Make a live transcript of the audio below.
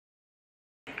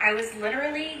I was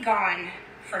literally gone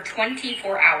for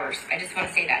 24 hours. I just want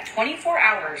to say that. 24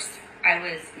 hours I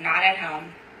was not at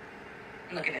home.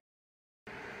 And look at this.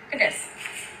 Look at this.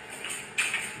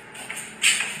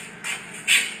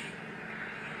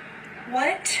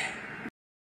 What?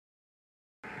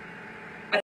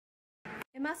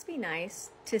 It must be nice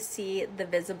to see the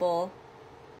visible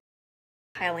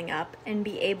piling up and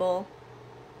be able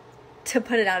to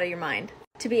put it out of your mind.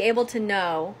 To be able to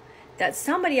know that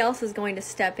somebody else is going to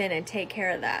step in and take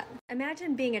care of that.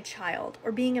 Imagine being a child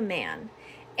or being a man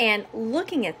and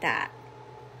looking at that,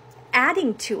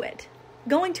 adding to it,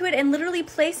 going to it and literally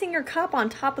placing your cup on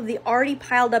top of the already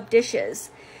piled up dishes,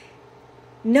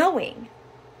 knowing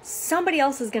somebody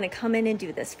else is going to come in and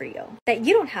do this for you. That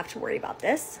you don't have to worry about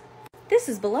this. This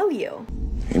is below you.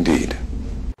 Indeed.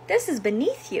 This is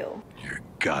beneath you. You're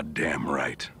goddamn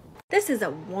right. This is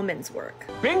a woman's work.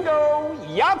 Bingo!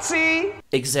 Yahtzee!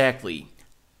 Exactly.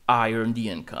 I earn the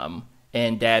income,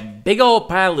 and that big old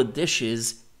pile of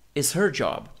dishes is her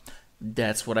job.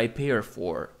 That's what I pay her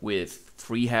for, with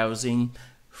free housing,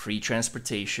 free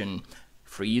transportation,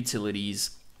 free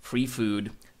utilities, free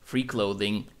food, free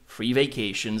clothing, free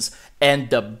vacations, and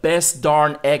the best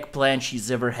darn eggplant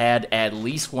she's ever had at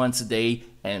least once a day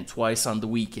and twice on the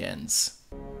weekends.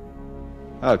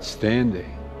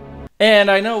 Outstanding.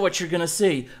 And I know what you're gonna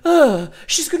say.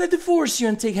 She's gonna divorce you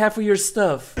and take half of your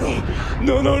stuff. No.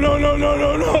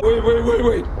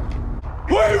 Wait.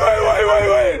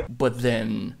 But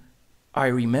then I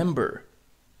remember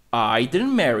I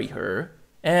didn't marry her,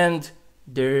 and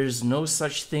there's no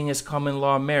such thing as common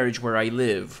law marriage where I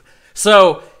live.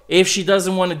 So if she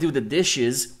doesn't want to do the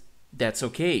dishes, that's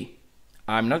okay.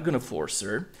 I'm not gonna force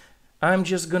her. I'm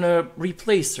just gonna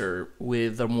replace her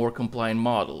with a more compliant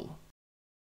model.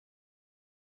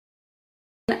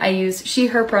 I use she,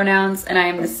 her pronouns, and I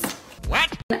am this.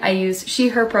 What? I use she,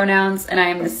 her pronouns, and I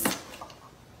am this.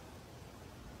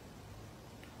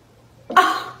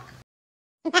 Oh.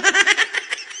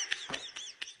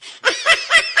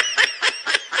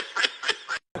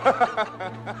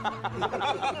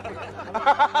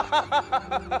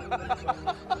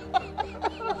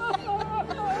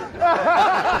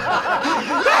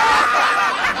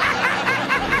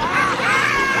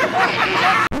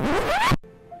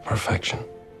 Perfection.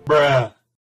 Bruh.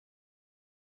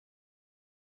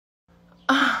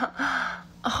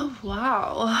 Oh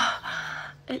wow,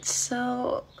 it's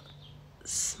so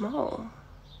small.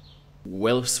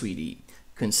 Well, sweetie,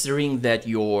 considering that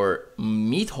your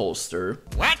meat holster...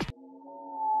 What?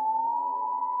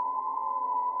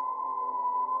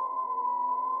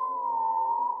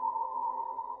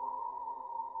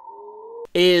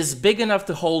 ...is big enough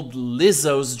to hold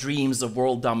Lizzo's dreams of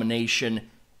world domination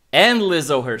and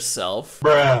Lizzo herself...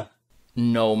 Bruh.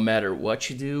 No matter what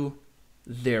you do,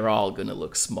 they're all gonna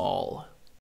look small.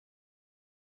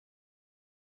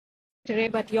 Today,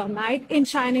 but your knight in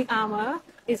shining armor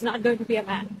is not going to be a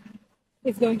man.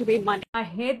 It's going to be money. I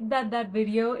hate that that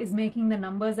video is making the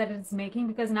numbers that it's making,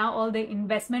 because now all the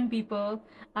investment people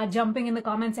are jumping in the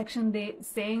comment section, they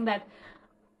saying that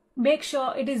make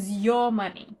sure it is your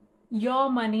money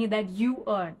that you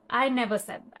earn. I never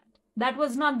said that. That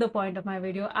was not the point of my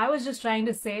video. I was just trying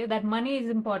to say that money is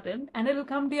important and it will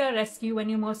come to your rescue when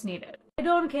you most need it. I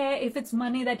don't care if it's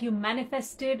money that you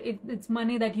manifested, if it's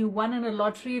money that you won in a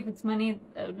lottery, if it's money,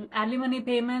 alimony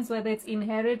payments, whether it's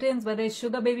inheritance, whether it's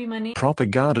sugar baby money.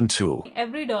 Propaganda tool.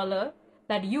 Every dollar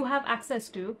that you have access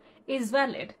to is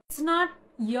valid. It's not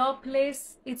your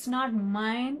place, it's not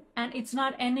mine, and it's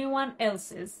not anyone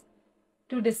else's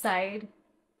to decide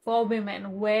for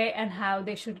women where and how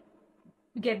they should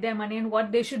get their money and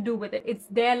what they should do with it. It's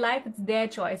their life, it's their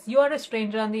choice. You are a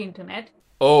stranger on the internet.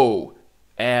 Oh,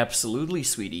 absolutely,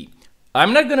 sweetie.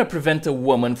 I'm not gonna prevent a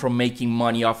woman from making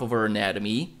money off of her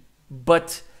anatomy,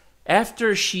 but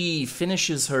after she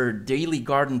finishes her daily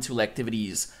garden tool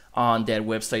activities on that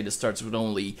website that starts with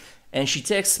only, and she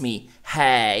texts me,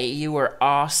 "Hey, you were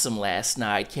awesome last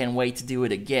night, can't wait to do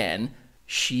it again,"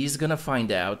 she's gonna find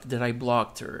out that I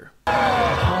blocked her.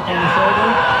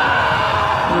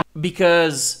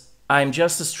 Because I'm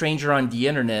just a stranger on the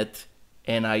internet,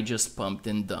 and I just pumped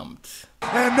and dumped.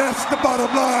 And that's the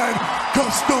bottom line,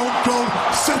 'cause Stone Cold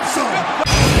said so.